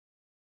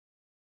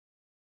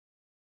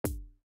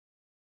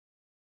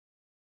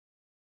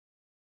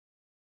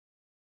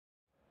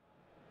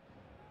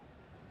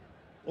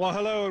Well,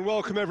 hello and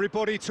welcome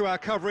everybody to our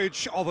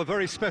coverage of a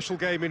very special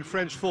game in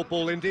French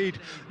football, indeed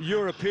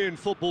European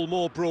football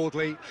more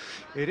broadly.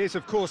 It is,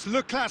 of course,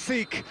 Le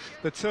Classique,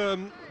 the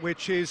term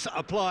which is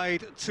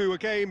applied to a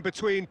game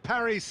between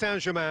Paris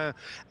Saint-Germain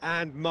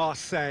and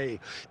Marseille.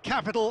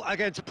 Capital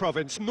against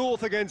province,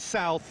 north against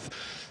south.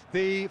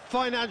 The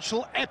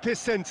financial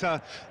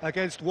epicentre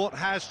against what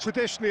has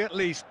traditionally at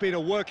least been a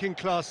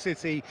working-class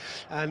city,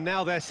 and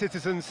now their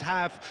citizens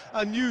have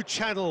a new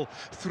channel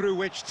through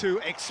which to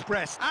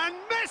express. And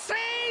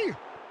Messi!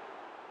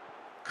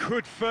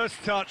 Good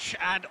first touch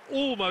and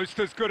almost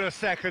as good a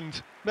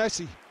second.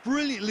 Messi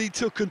brilliantly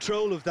took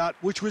control of that,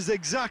 which was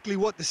exactly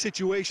what the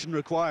situation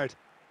required.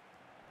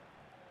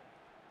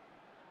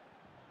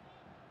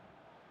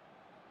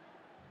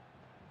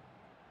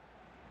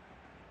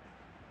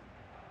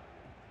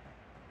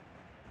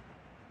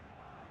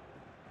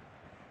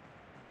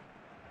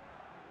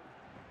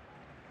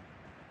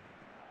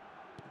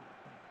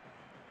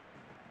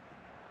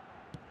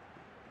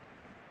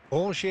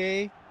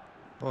 Angers.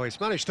 Oh, he's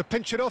managed to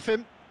pinch it off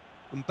him.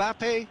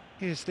 Mbappe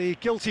is the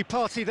guilty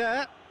party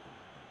there.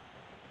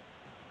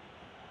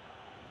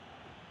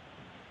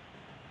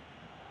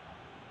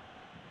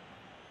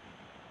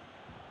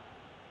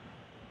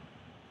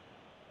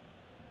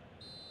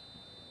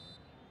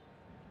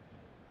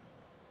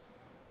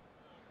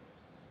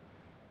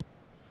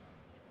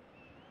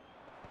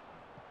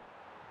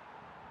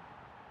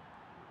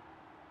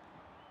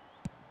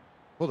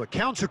 Well, the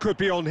counter could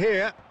be on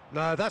here.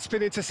 No, that's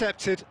been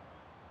intercepted.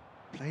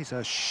 Plays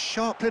a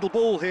sharp little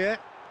ball here.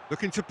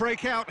 Looking to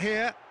break out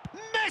here.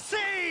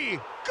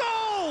 Messi!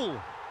 Goal!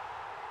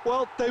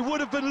 Well, they would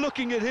have been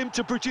looking at him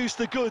to produce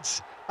the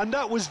goods, and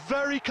that was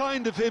very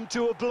kind of him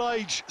to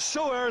oblige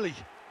so early.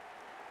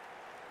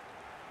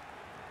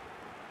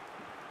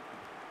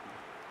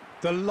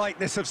 The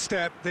lightness of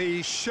step,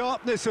 the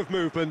sharpness of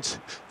movement,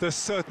 the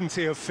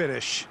certainty of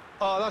finish.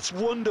 Oh, that's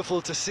wonderful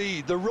to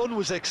see. The run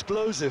was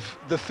explosive,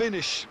 the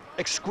finish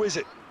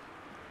exquisite.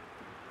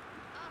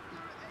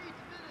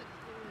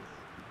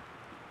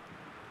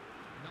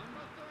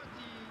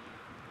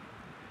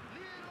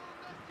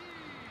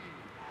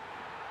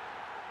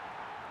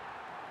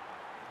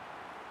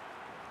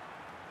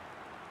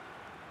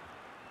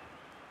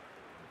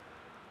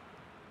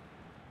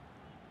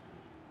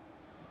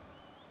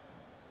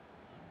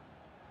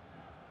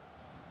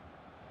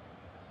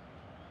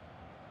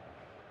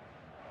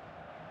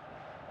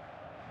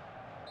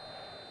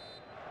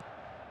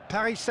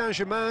 Paris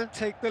Saint-Germain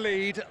take the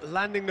lead,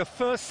 landing the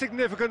first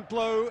significant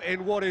blow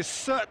in what is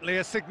certainly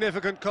a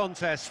significant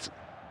contest.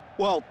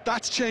 Well,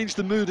 that's changed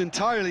the mood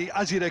entirely,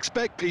 as you'd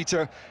expect,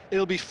 Peter.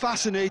 It'll be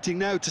fascinating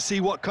now to see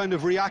what kind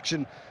of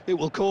reaction it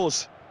will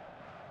cause.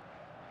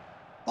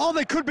 Oh,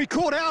 they could be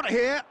caught out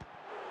here.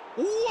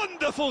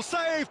 Wonderful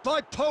save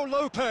by Paul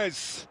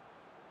Lopez.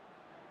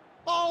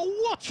 Oh,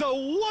 what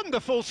a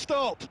wonderful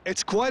stop.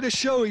 It's quite a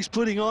show he's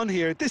putting on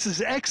here. This is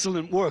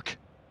excellent work.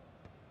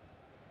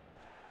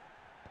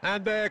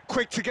 And they're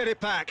quick to get it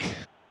back.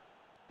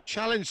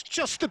 Challenged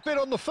just a bit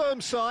on the firm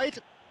side.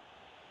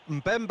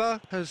 Mbemba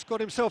has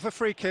got himself a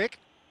free kick.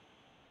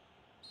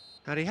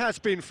 And he has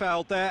been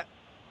fouled there.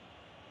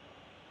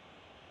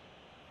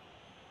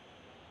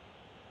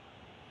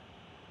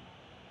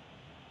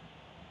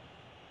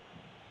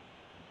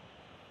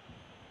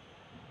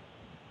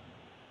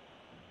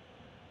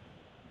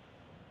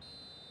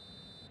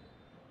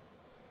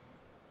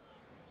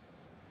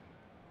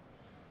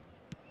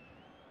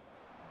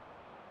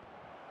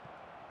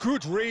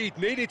 Good read,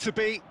 needed to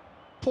be.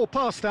 Poor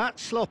pass that,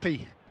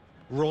 sloppy.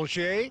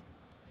 Roger.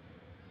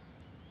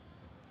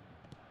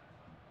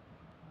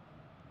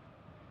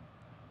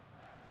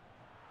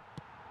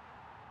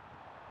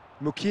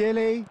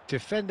 Mukiele,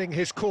 defending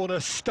his corner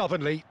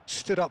stubbornly,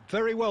 stood up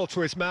very well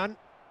to his man.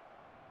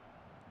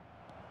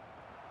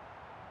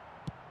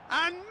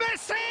 And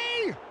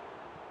Messi!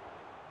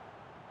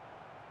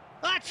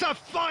 That's a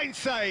fine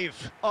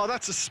save! Oh,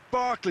 that's a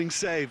sparkling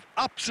save.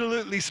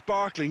 Absolutely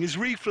sparkling. His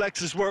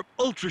reflexes were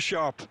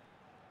ultra-sharp.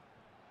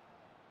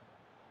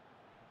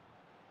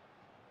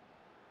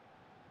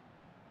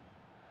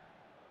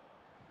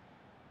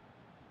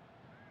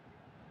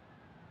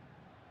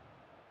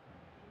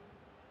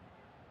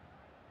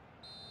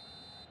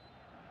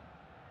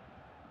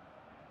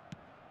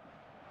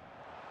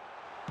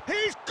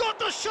 He's got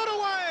the shot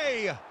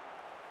away!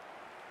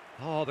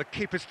 Oh, the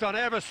keeper's done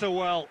ever so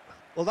well.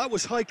 Well, that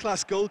was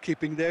high-class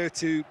goalkeeping there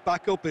to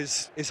back up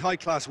his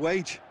high-class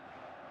wage.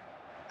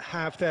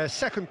 Have their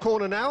second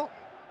corner now.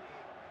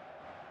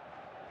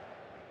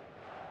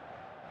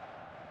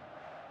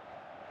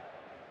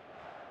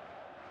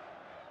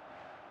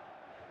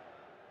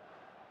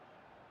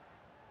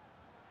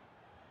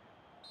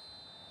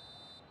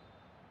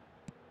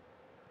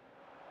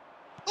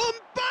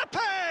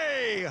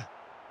 Mbappe!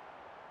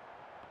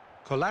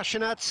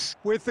 Kolasinac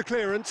with the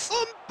clearance.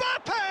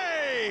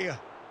 Mbappe!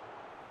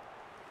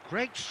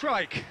 Great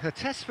strike, a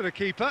test for the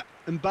keeper.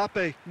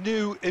 Mbappe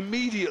knew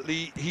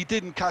immediately he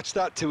didn't catch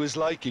that to his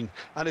liking,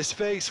 and his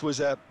face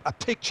was a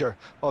picture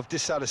of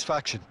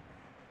dissatisfaction.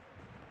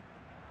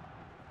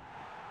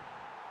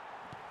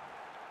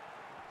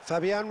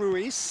 Fabian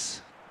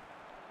Ruiz.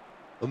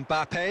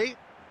 Mbappe.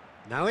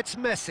 Now it's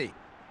Messi.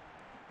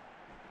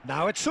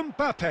 Now it's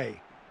Mbappe.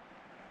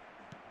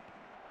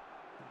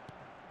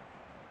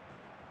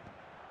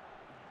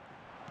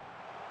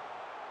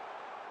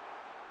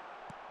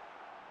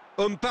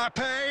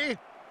 Mbappe!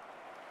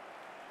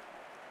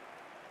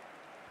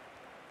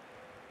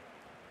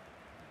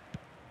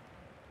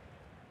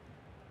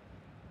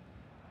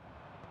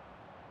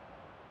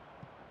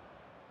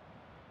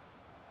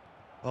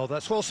 Oh,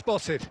 that's well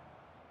spotted.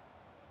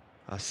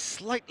 A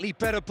slightly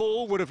better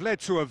ball would have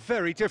led to a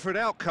very different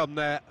outcome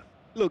there.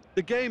 Look,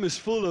 the game is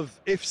full of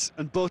ifs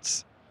and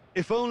buts.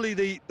 If only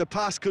the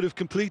pass could have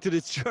completed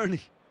its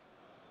journey.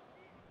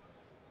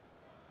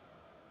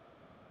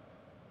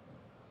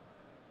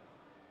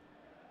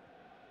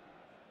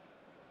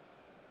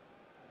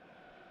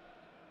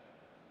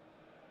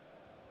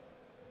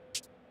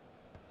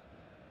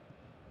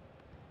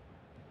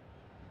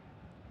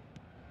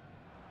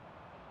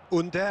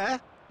 Under.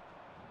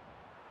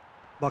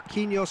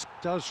 Marquinhos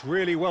does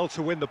really well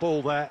to win the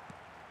ball there.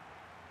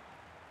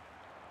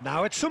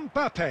 Now it's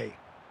Mbappe.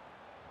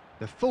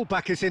 The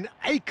fullback is in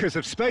acres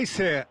of space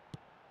here.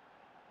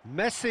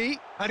 Messi,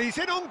 and he's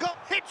in on goal.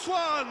 Hits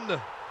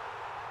one!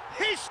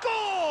 He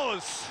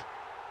scores!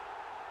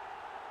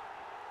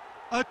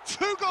 A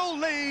two-goal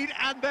lead,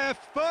 and they're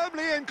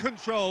firmly in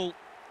control.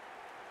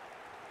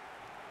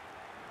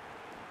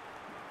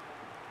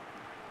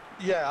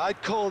 Yeah,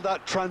 I'd call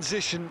that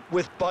transition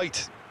with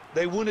bite.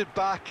 They won it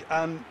back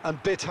and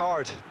bit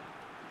hard.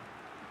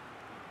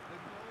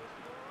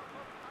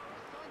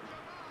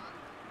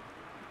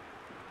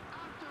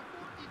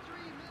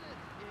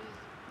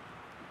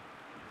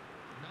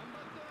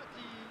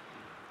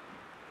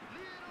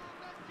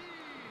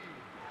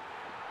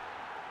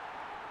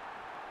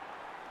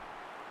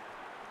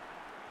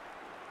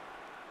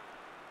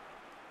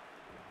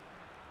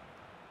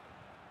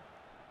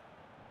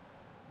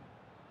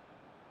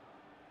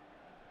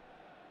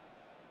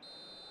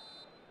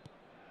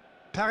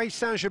 Paris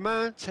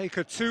Saint-Germain take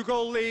a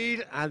two-goal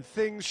lead, and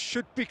things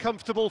should be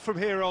comfortable from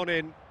here on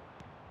in.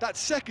 That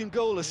second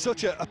goal has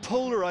such a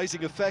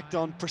polarising effect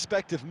on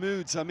prospective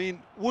moods. I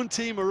mean, one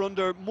team are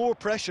under more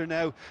pressure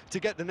now to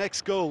get the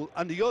next goal,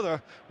 and the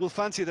other will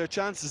fancy their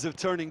chances of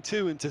turning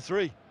 2 into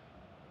 3.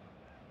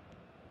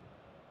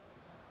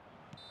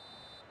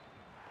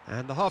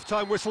 And the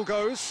half-time whistle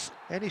goes.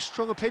 Any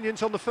strong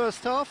opinions on the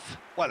first half?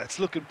 Well, it's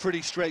looking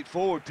pretty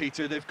straightforward,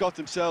 Peter. They've got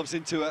themselves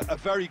into a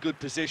very good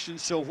position,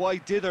 so why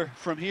dither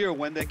from here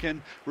when they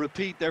can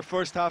repeat their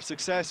first half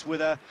success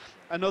with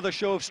another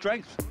show of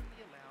strength?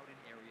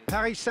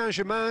 Paris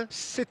Saint-Germain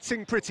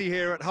sitting pretty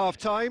here at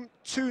half-time,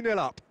 2-0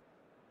 up.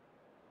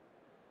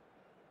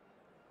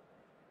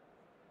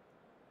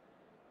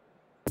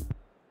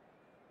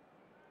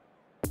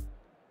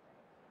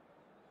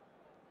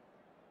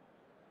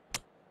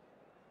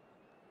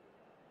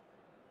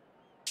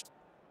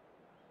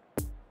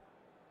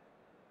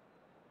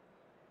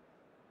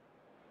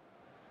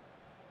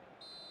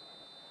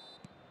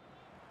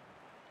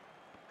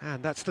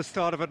 And that's the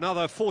start of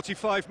another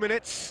 45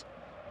 minutes.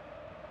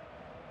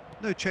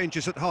 No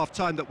changes at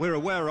half-time that we're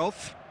aware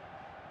of.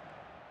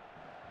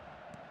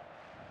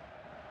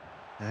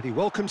 And he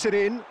welcomes it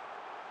in.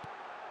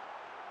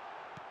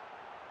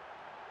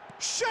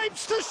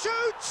 Shapes to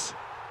shoot!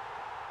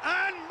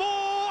 And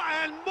more,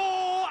 and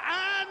more,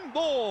 and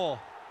more!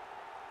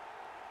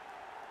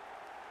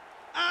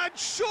 And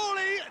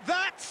surely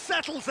that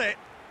settles it!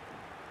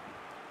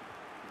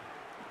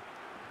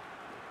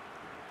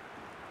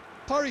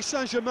 Paris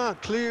Saint-Germain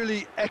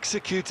clearly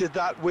executed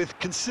that with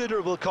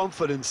considerable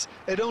confidence.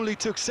 It only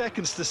took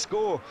seconds to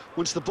score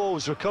once the ball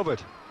was recovered.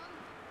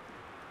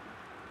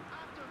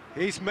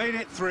 He's made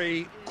it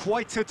 3.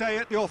 Quite a day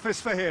at the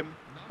office for him.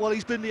 Well,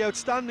 he's been the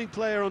outstanding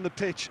player on the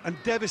pitch and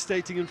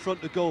devastating in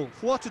front of goal.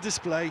 What a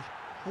display.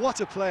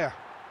 What a player.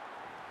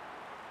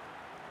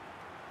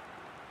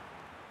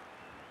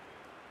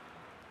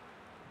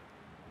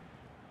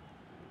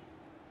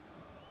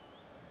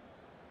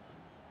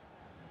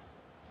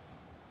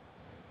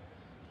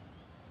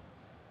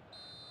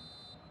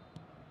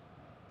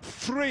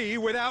 Three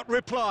without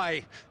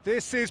reply.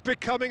 This is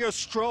becoming a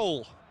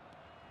stroll.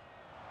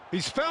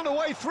 He's found a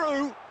way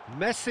through.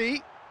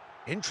 Messi.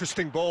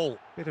 Interesting ball.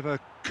 Bit of a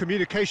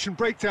communication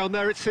breakdown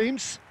there, it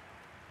seems.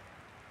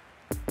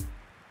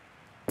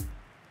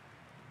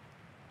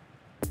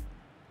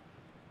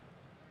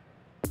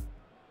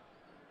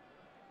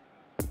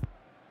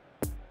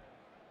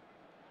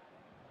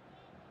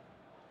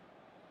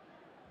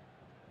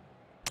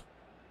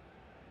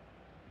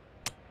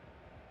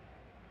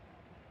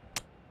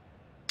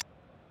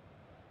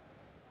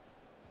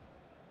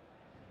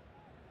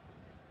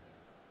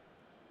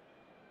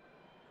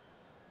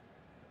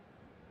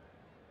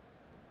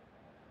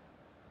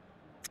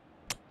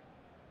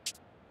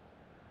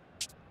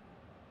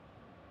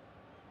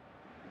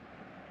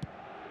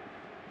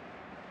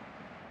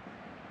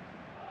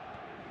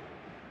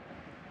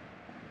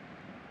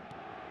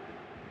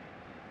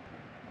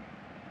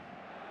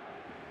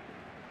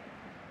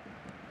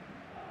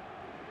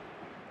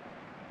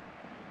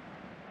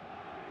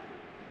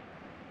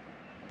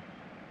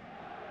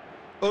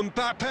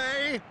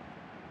 Mbappe!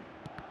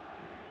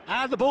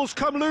 And the ball's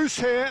come loose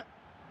here.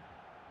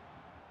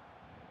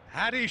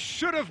 And he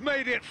should have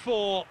made it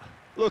 4.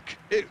 Look,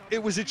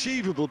 it was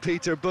achievable,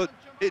 Peter, but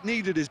it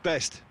needed his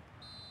best.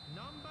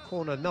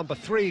 Corner number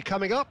 3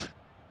 coming up.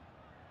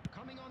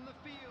 Coming on the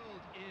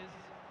field is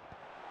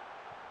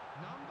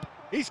number 14.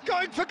 He's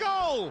going for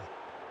goal!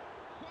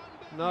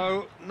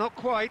 No, not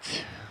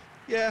quite.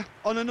 Yeah,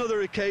 on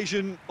another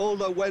occasion, all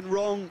that went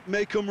wrong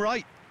may come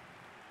right.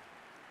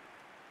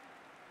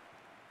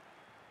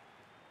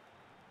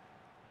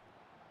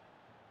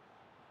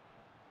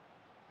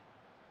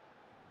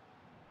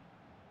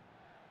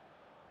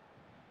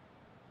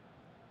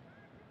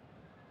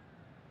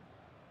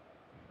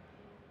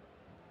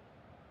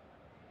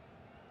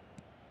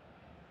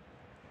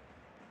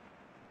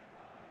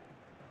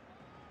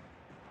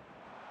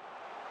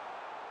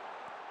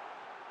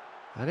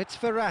 And it's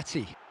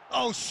Verratti.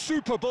 Oh,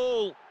 super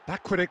ball!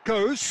 Backward it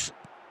goes.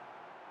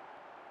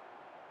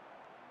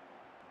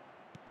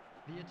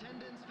 The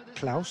attendance for this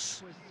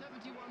Klaus. match was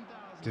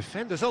 71,000.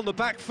 Defenders on the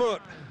back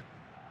foot.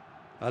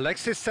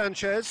 Alexis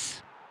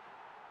Sanchez.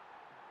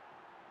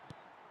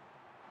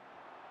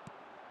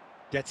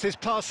 Gets his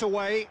pass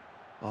away.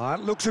 Oh,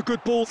 that looks a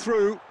good ball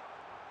through.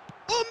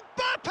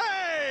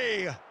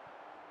 Mbappe!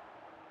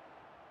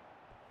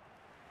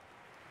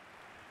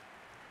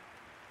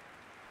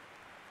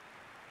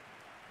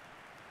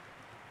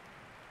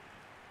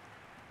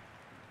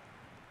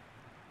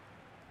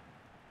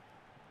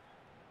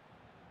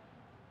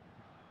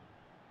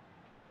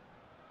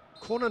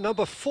 Corner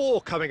number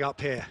 4 coming up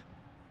here.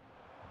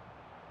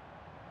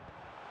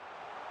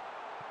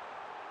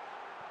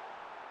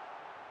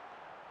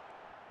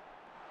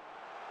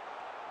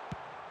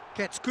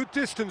 Gets good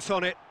distance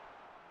on it.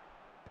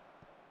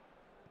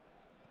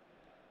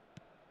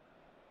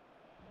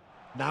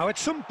 Now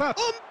it's Mbappe.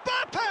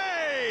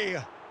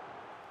 Mbappe!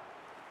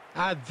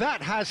 And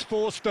that has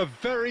forced the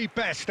very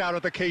best out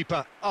of the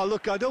keeper. Oh,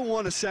 look, I don't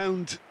want to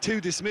sound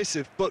too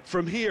dismissive, but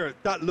from here,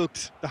 that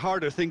looked the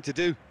harder thing to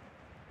do.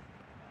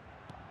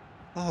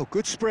 Oh,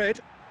 good spread.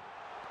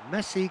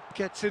 Messi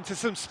gets into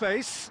some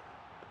space.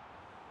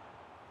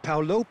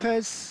 Paul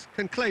Lopez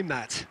can claim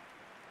that.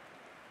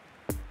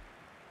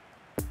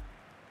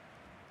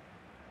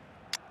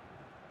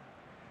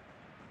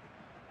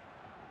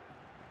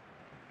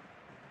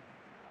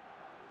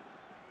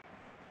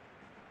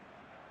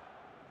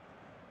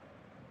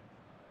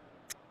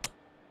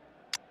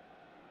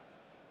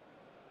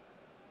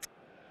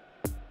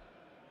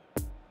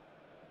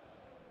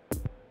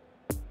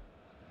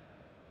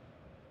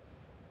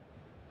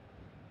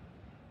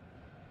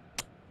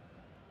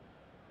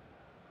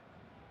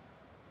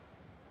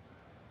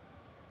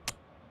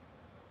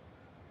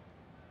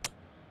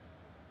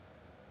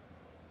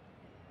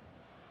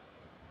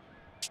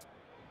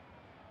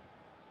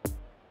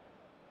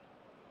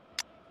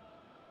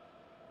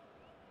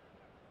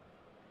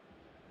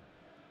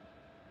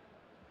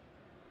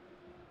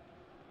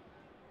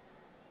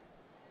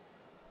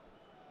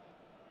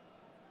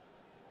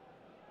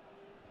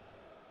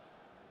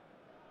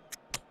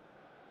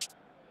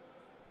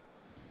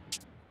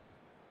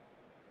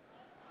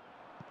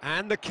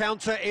 And the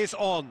counter is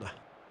on.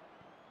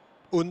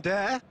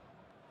 Under.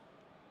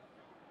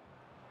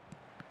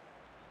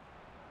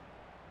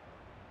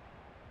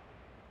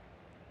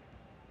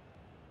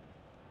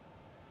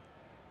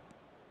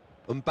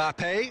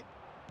 Mbappe.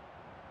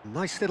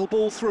 Nice little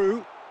ball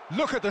through.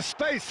 Look at the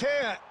space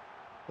here.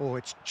 Oh,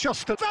 it's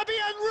just a...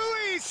 Fabian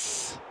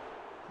Ruiz!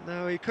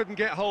 No, he couldn't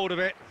get hold of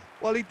it.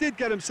 Well, he did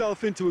get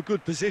himself into a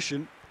good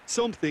position,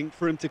 something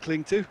for him to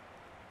cling to.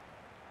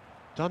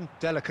 Done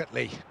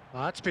delicately.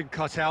 Oh, that's been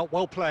cut out,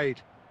 well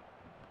played.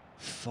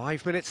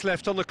 5 minutes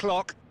left on the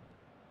clock.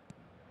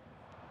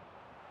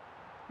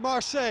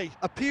 Marseille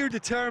appear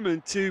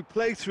determined to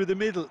play through the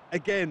middle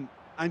again,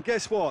 and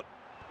guess what?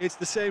 It's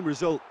the same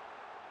result.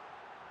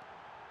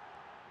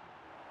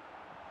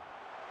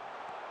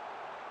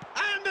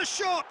 And the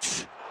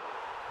shot!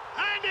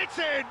 And it's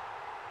in!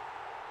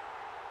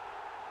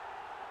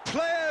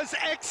 Players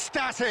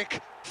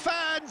ecstatic,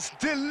 fans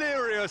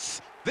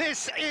delirious.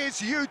 This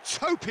is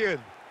utopian.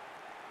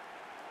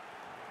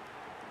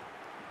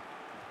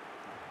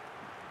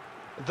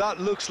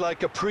 That looks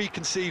like a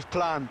preconceived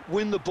plan.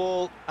 Win the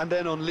ball and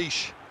then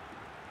unleash.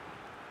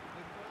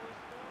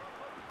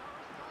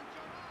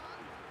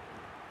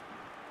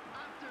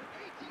 After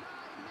 89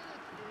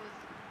 minutes is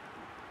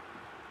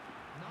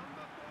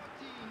number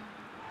 14.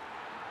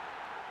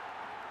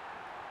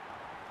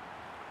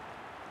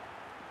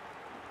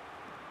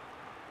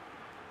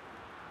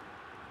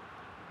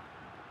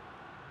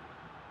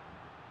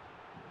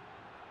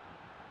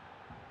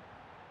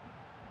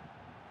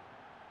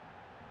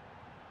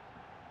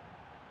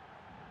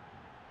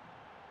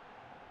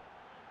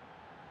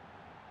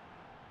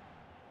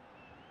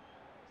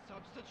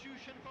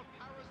 Substitution for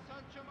Paris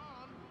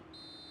Saint-Germain.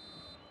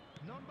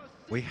 Number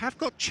 6. We have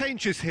got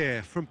changes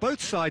here, from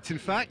both sides in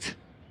fact.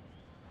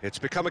 It's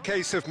become a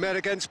case of men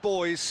against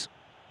boys.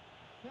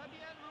 Fabian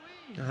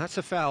Ruiz. Now, that's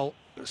a foul.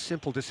 A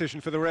simple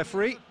decision for the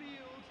referee. On the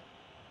field.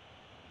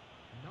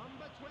 Number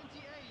Number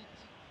 28,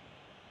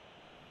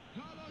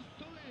 Carlos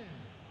Soler.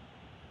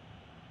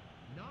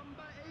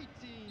 Number 18,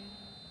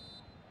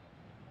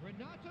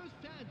 Renato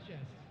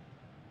Sanchez.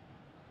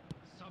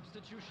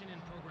 Substitution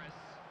in progress.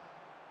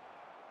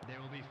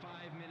 There will be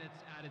 5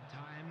 minutes added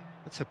time.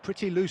 That's a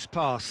pretty loose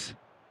pass.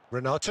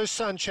 Renato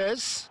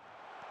Sanchez.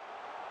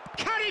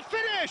 Can he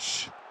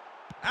finish?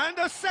 And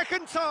a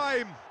second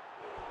time.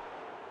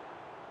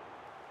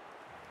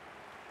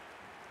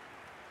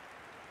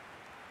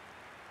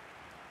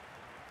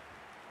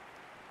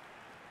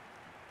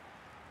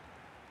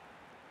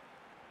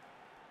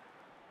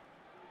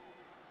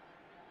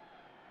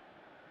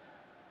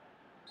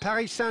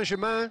 Paris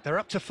Saint-Germain, they're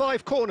up to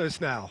 5 corners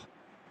now.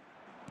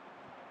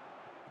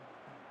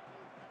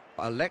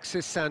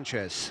 Alexis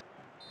Sanchez.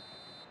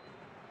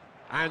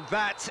 And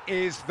that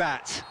is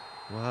that.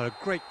 Well, a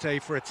great day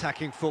for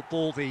attacking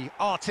football. The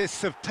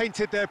artists have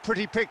painted their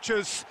pretty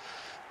pictures.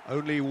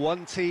 Only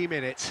one team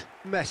in it.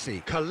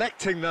 Messi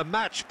collecting the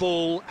match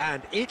ball,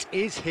 and it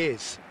is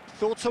his.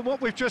 Thoughts on what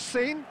we've just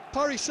seen?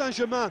 Paris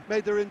Saint-Germain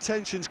made their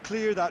intentions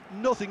clear that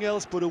nothing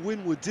else but a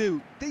win would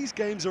do. These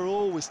games are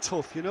always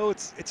tough, you know,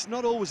 it's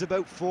not always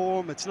about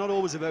form, it's not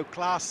always about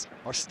class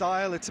or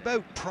style, it's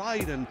about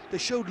pride, and they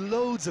showed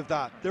loads of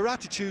that. Their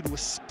attitude was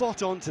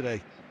spot on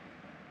today.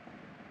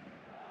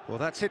 Well,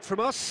 that's it from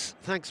us.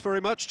 Thanks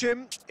very much,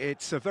 Jim.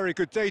 It's a very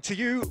good day to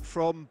you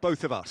from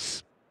both of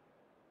us.